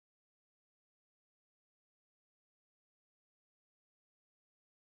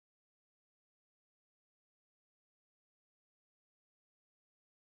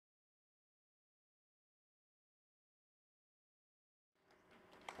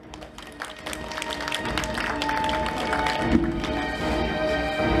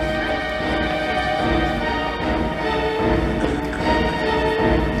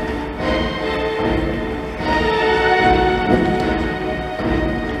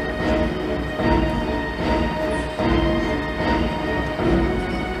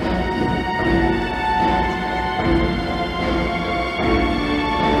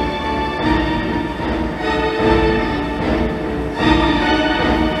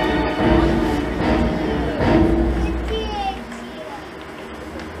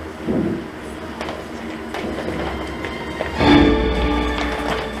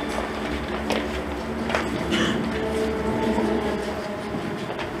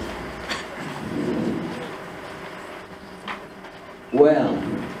Well,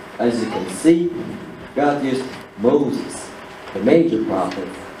 as you can see, God used Moses, the major prophet,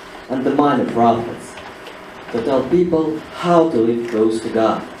 and the minor prophets, to tell people how to live close to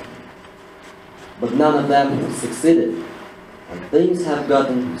God. But none of them succeeded, and things have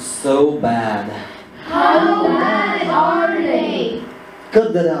gotten so bad. How bad are they?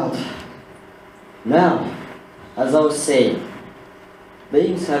 Cut that out. Now, as I was saying,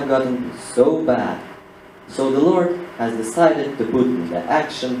 things have gotten so bad, so the Lord has decided to put into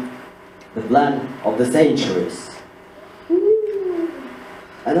action the plan of the centuries.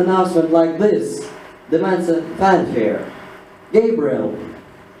 An announcement like this demands a fanfare. Gabriel.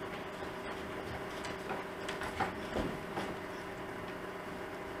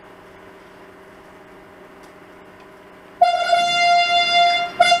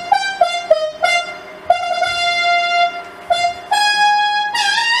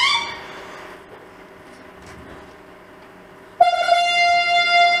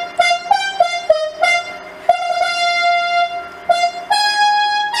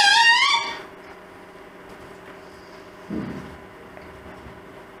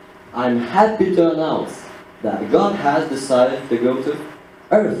 I'm happy to announce that God has decided to go to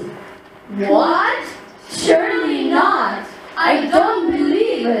Earth. What? Surely not. I don't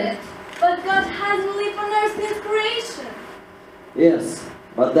believe it. But God hasn't lived on Earth since creation. Yes,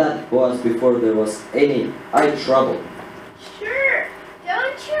 but that was before there was any eye trouble. Sure.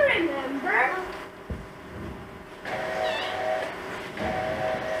 Don't you remember?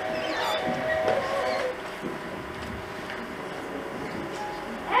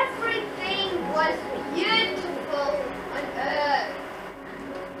 Everything was beautiful on Earth.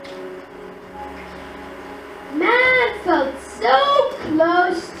 Man felt so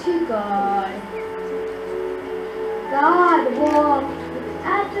close to God. God walked with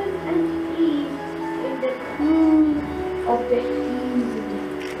Adam and Eve in the cool of the evening.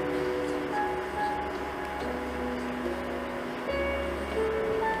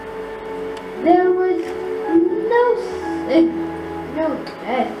 There was no sin, no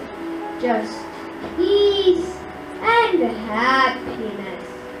death, just peace and happiness.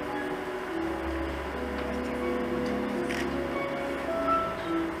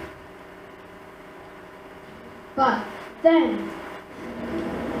 But then,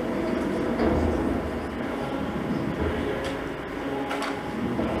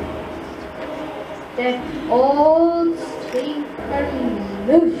 that old stinker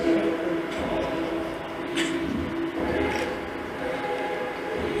Lucifer,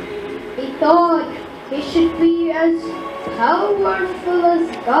 he thought he should be as powerful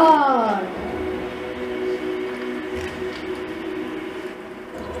as God.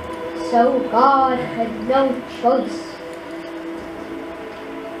 So God had no choice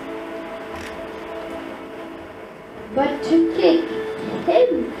but to kick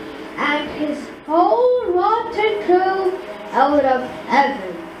him and his whole rotten crew out of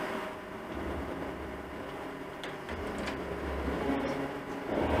heaven.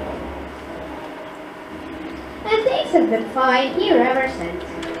 And things have been fine here ever since.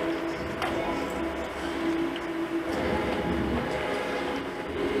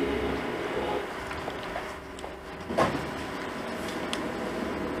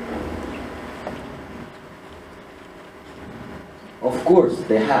 Of course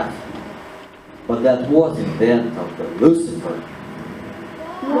they have. But that wasn't the end of the Lucifer.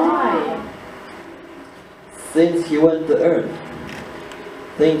 Why? Since he went to Earth,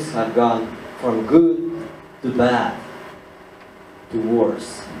 things have gone from good to bad to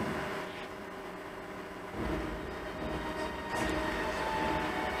worse.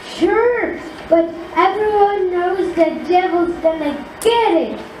 Sure, but everyone knows the devil's gonna get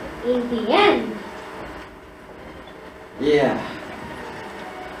it in the end. Yeah.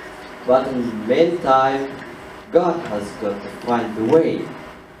 But in the meantime, God has got to find the way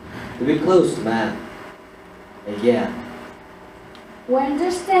to be close to man again. We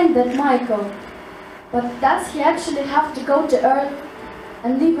understand that, Michael. But does he actually have to go to Earth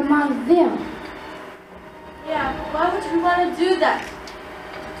and live among them? Yeah, why would we want to do that?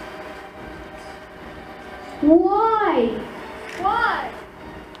 Why? Why?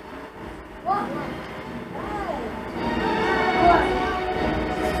 What?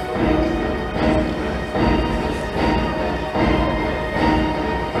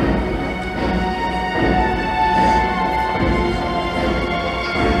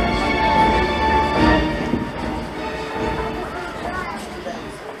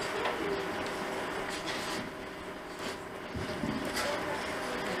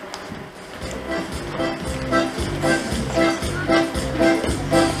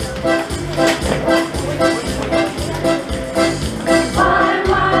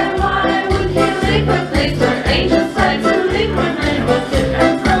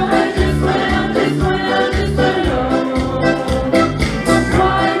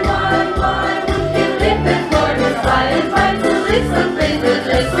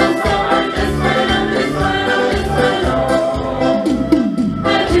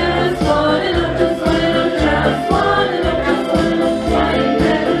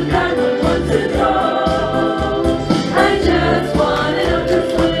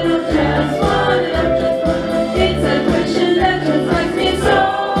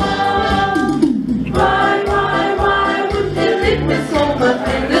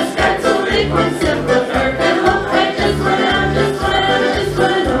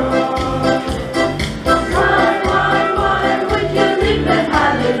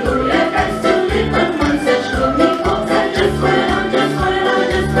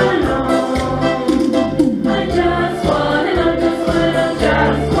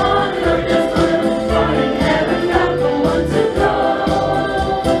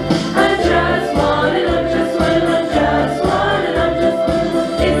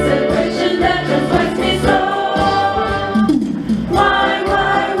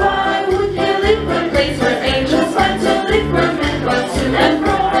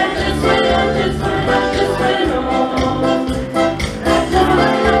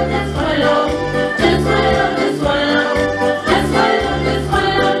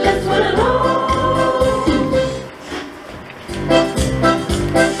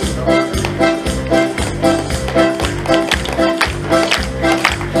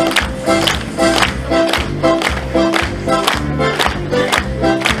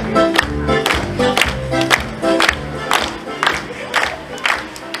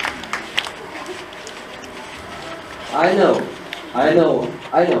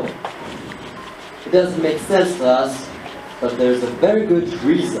 know. It doesn't make sense to us, but there's a very good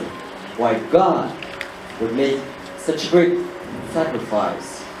reason why God would make such great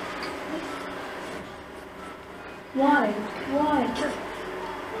sacrifice. Why? Why?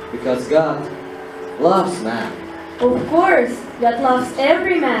 Because God loves man. Of course, God loves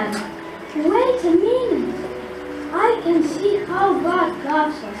every man. Wait a minute. I can see how God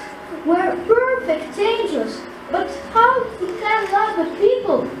loves us. We're perfect angels. But how He can love the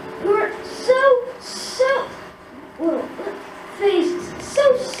people who are so sinful?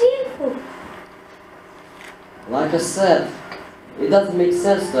 Like I said, it doesn't make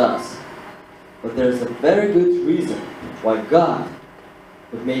sense to us. But there's a very good reason why God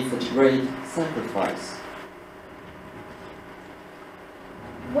would make such great sacrifice.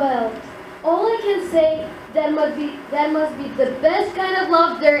 Well, all I can say, that must be the best kind of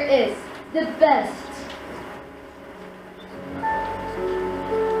love there is. The best.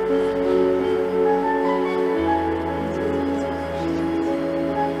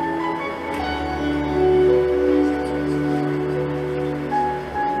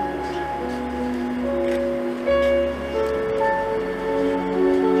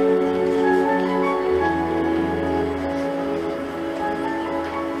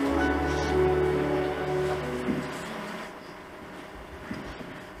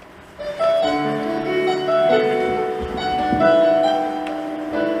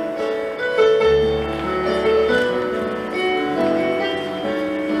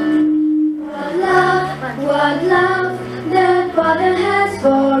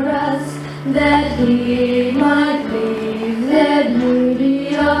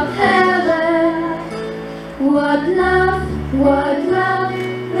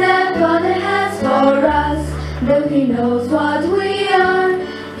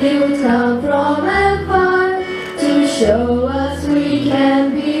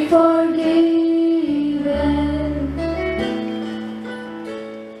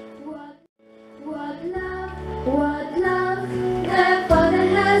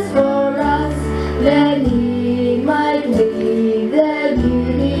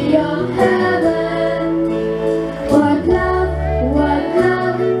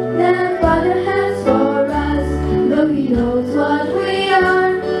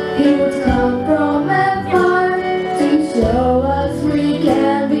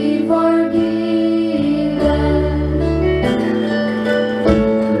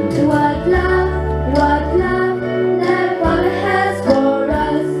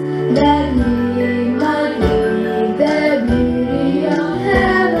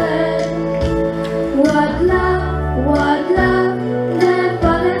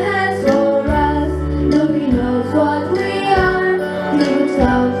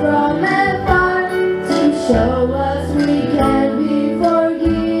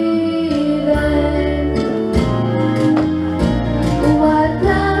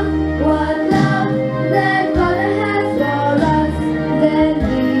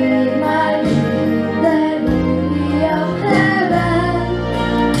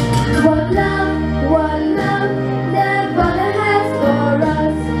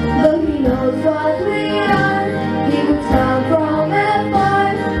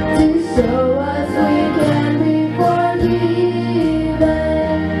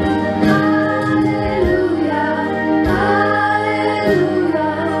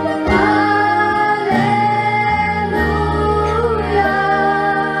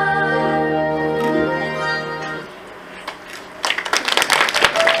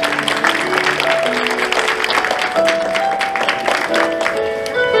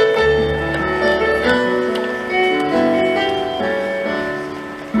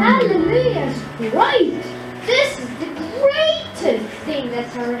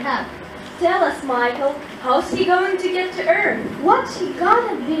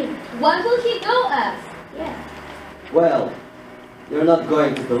 Well, you're not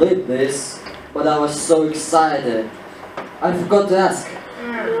going to believe this, but I was so excited. I forgot to ask.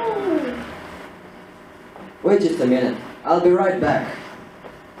 Wait just a minute. I'll be right back.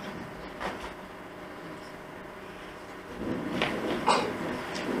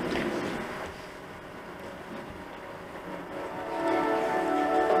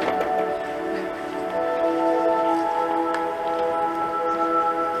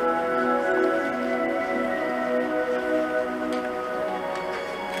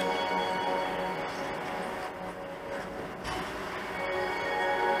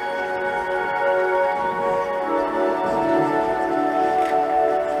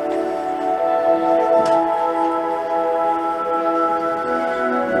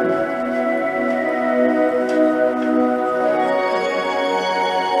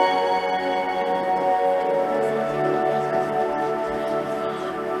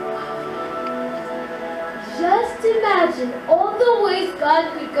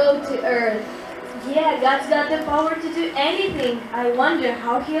 go to Earth. Yeah, God's got the power to do anything. I wonder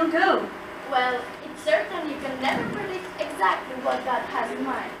how he'll go. Well, it's certain you can never predict exactly what God has in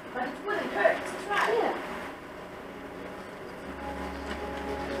mind, but it wouldn't hurt to try. Yeah.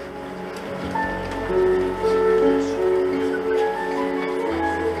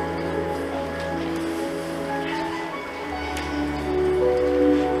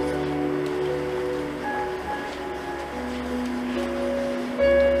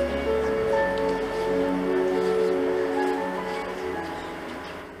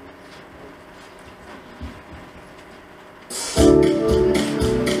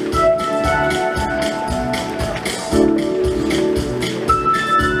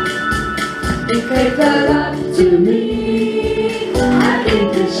 If it were up to me, I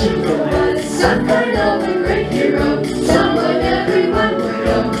think we should go as some kind of a great hero, someone everyone would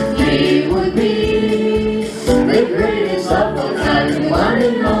know. He would be the greatest of all time, the one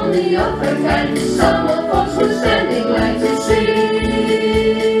and only of her kind. Some of us were standing like to see.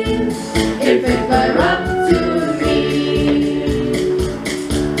 If it were up to me,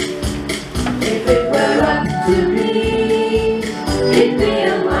 if it were up to me, he'd be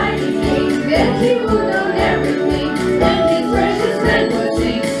a mighty king. Then he would own everything, and his precious men would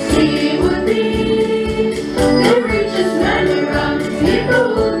sing. He would be the richest man around. People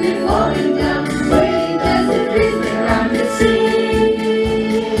would be falling down, waiting as the trees went round the sea.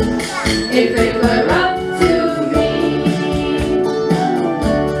 If it were up to me,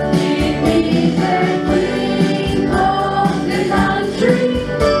 he'd be the king of the country,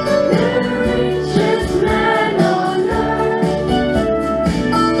 the richest man on earth.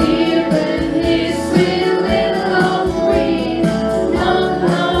 Even his sweet little queen don't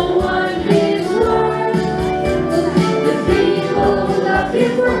know what he's worth. The people love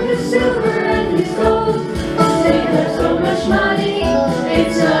him for his silver and his gold. They have so much money,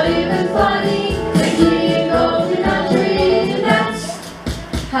 it's not even funny. The king of the country, that's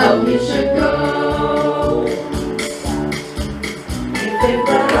how he should go. If it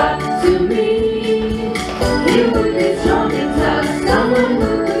were up to me, he would be strong and tough, someone who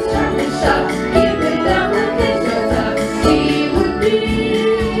could turn and shout. If it ever gets so tough, he would be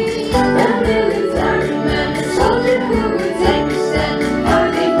a military man, a soldier who would take a stand,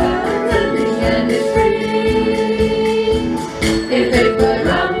 fighting back pretending and is free. If it were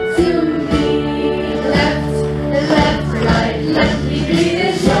up to me, left, right, let me be the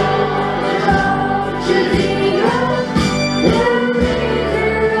soldier, Judea, the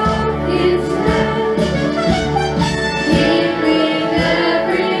leader of his land. He'd win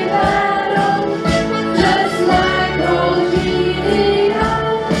every battle, just like old Gideon.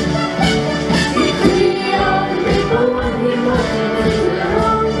 He'd free all the people when he wasn't in their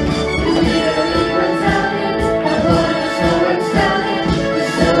own. The leader of battalion, a bonus for excelling, the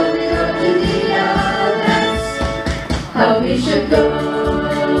soldier of Judea, that's how he should go.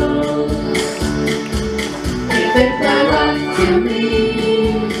 If it were up to me,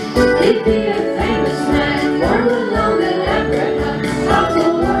 he'd be a famous man, born alone in Abraham,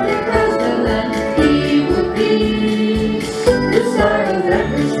 thoughtful Lord across the land. He would be the star of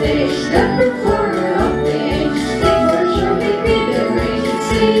every stage, the performer of the age. Things for sure he'd be the great to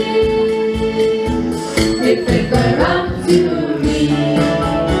see. If it were up to me, he'd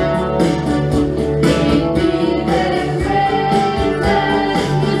be the greatest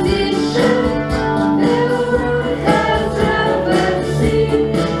musician the world has ever seen.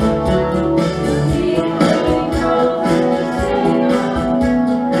 He'd bring all the singing,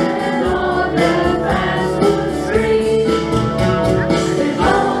 and all the fans would scream. Then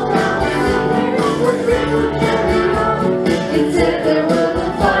all round singing would ring would carry on. It said there was a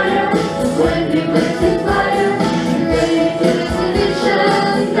fire when he went to fire. Greatest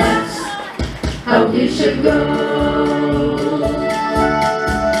musician, that's how he should go.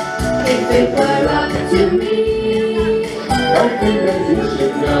 If it were up to me, I think that you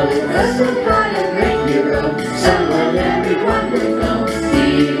should know there's some kind of great hero, someone everyone would know. He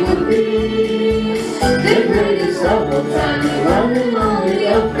would be the greatest of all time, the one and only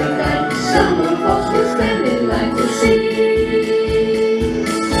of her kind, someone folks would stand in line to see.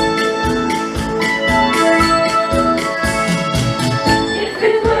 If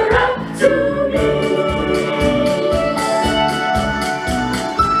it were up to me.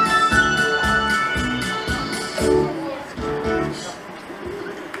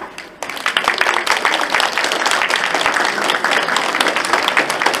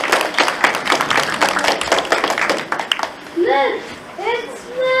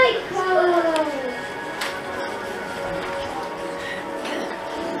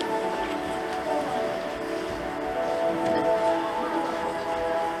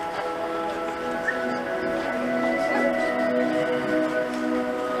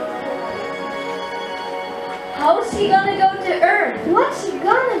 How's he gonna go to Earth? What's he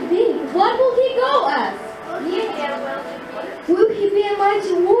gonna be? What will he go as? Will he be a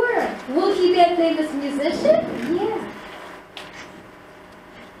mighty warrior? Will he be a famous musician? Yeah.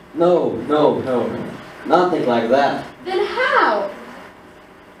 No, nothing like that. Then how?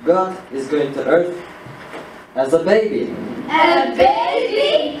 God is going to Earth as a baby. A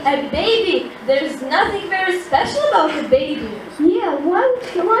baby? A baby? There's nothing very special about a baby. Yeah, why would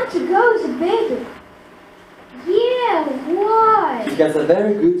he want to go as a baby? Yeah, why? He has a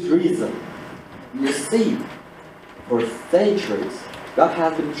very good reason. You see, for centuries, God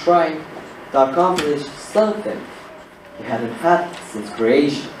has been trying to accomplish something he hadn't had since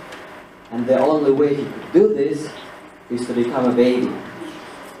creation. And the only way he could do this is to become a baby.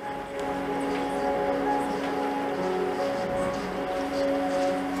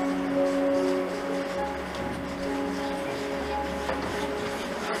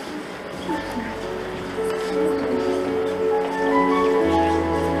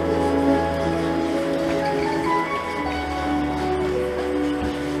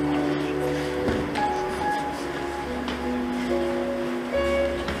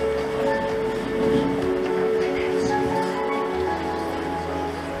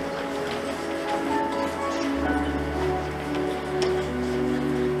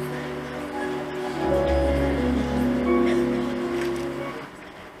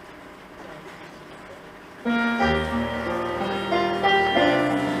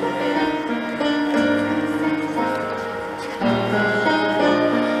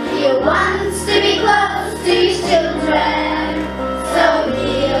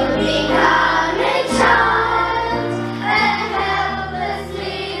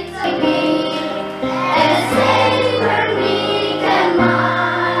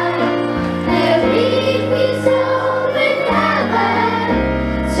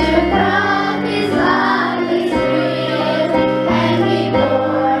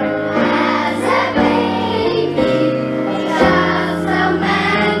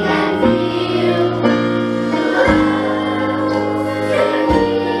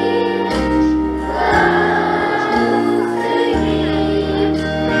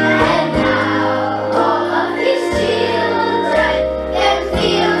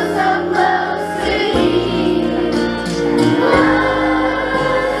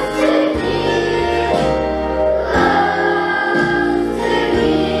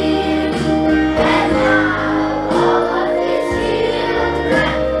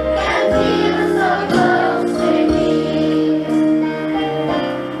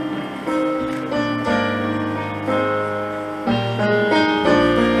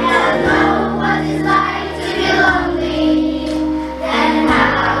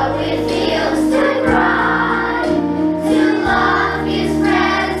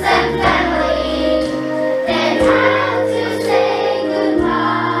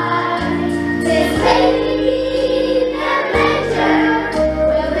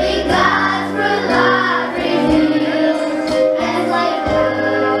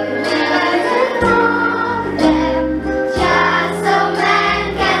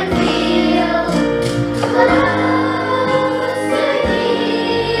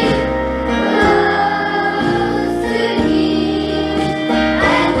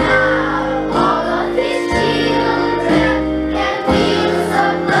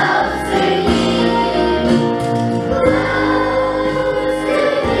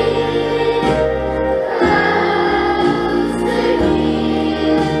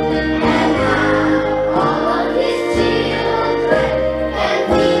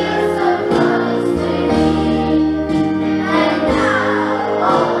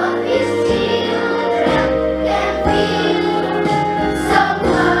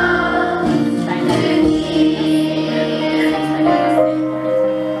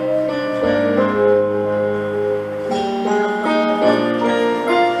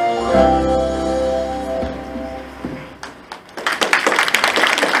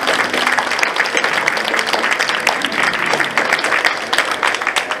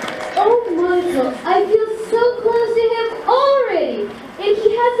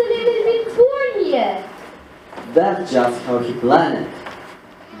 That's just how he planned it.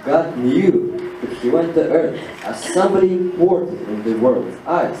 God knew that he went to Earth as somebody important in the world's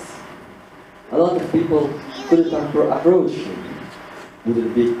eyes. A lot of people couldn't approach him,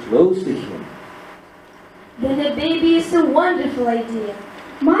 wouldn't be close to him. Then a baby is a wonderful idea.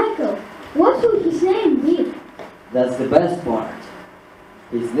 Michael, what will his name be? That's the best part.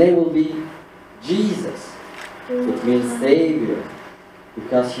 His name will be Jesus. It means Savior,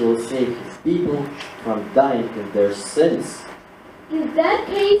 because he will save his people from dying in their sins. In that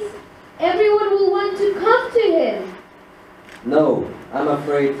case, everyone will want to come to him. No, I'm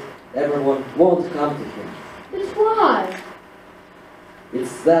afraid everyone won't come to him. But why?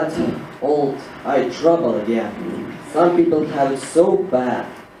 It's that old eye trouble again. Some people have it so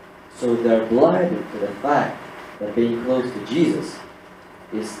bad, so they're blinded to the fact that being close to Jesus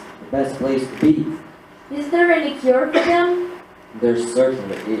is the best place to be. Is there any cure for them? There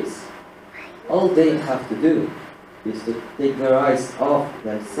certainly is. All they have to do is to take their eyes off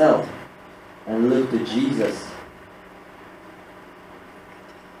themselves and look to Jesus.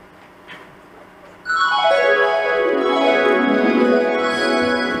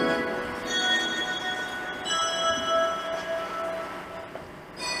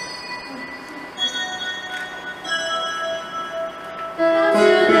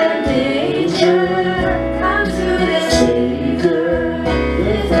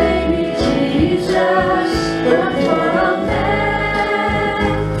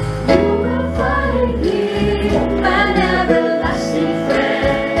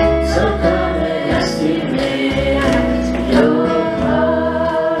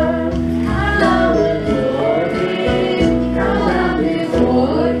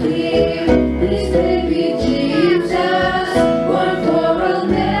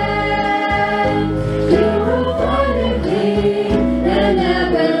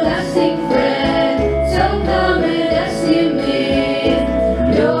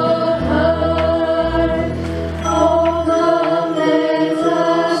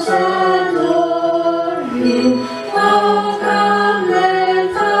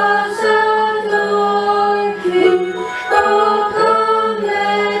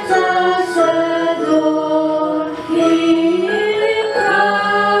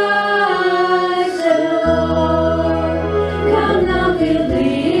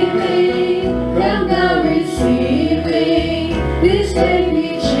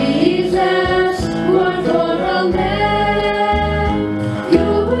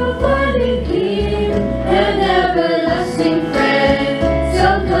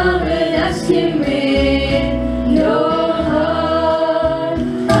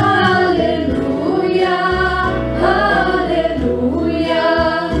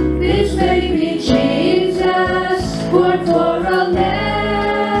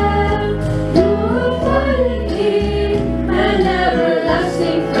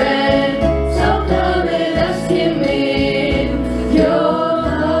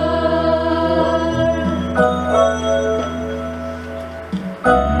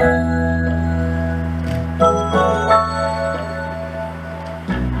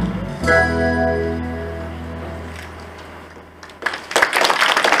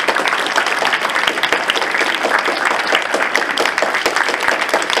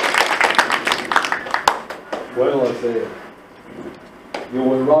 Well, I say, you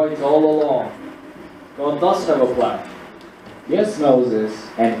were right all along. God does have a plan. Yes, Moses,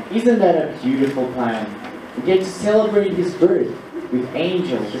 and isn't that a beautiful plan? We get to celebrate his birth with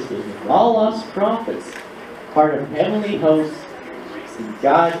angels, with all us prophets, part of heavenly hosts, praising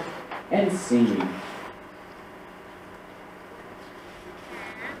God and singing.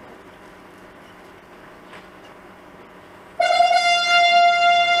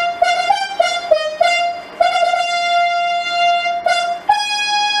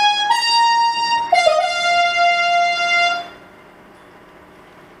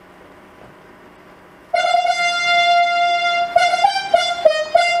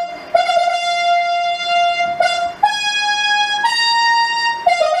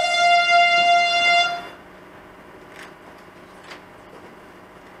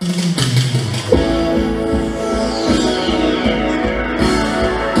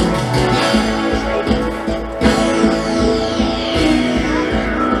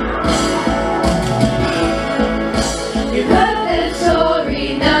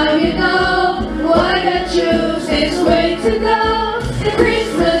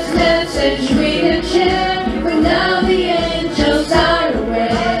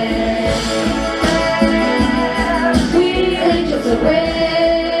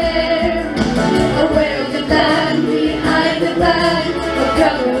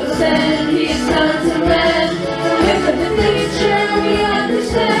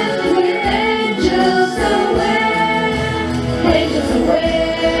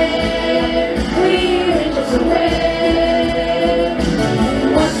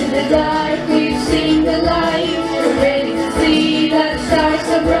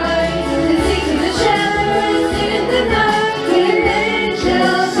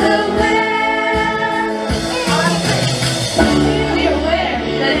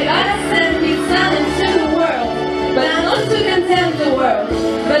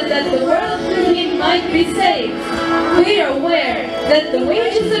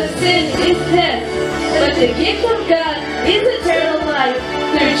 is death, but the gift of God is eternal life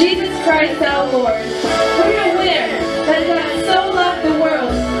through Jesus Christ our Lord. We are aware that God so loved the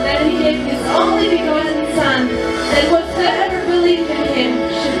world that He gave His only begotten Son, that whatsoever believes in Him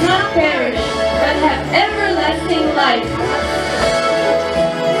should not perish, but have everlasting life.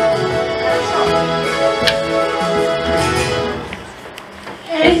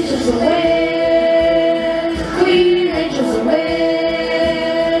 Angels away, queen angels away,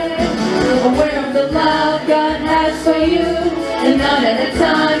 aware of the love God has for you, and none at a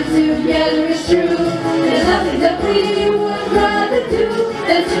time together is true. There's nothing that we would rather do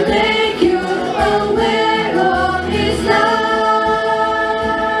than to make you aware of His love.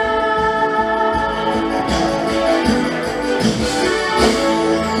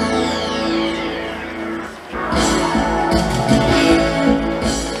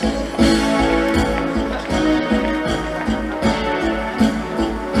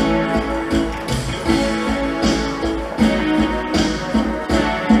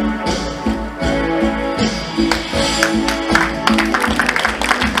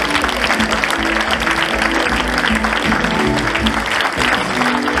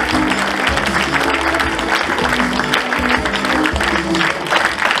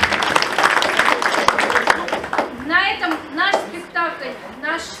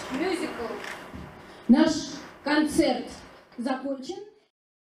 Наш концерт закончен.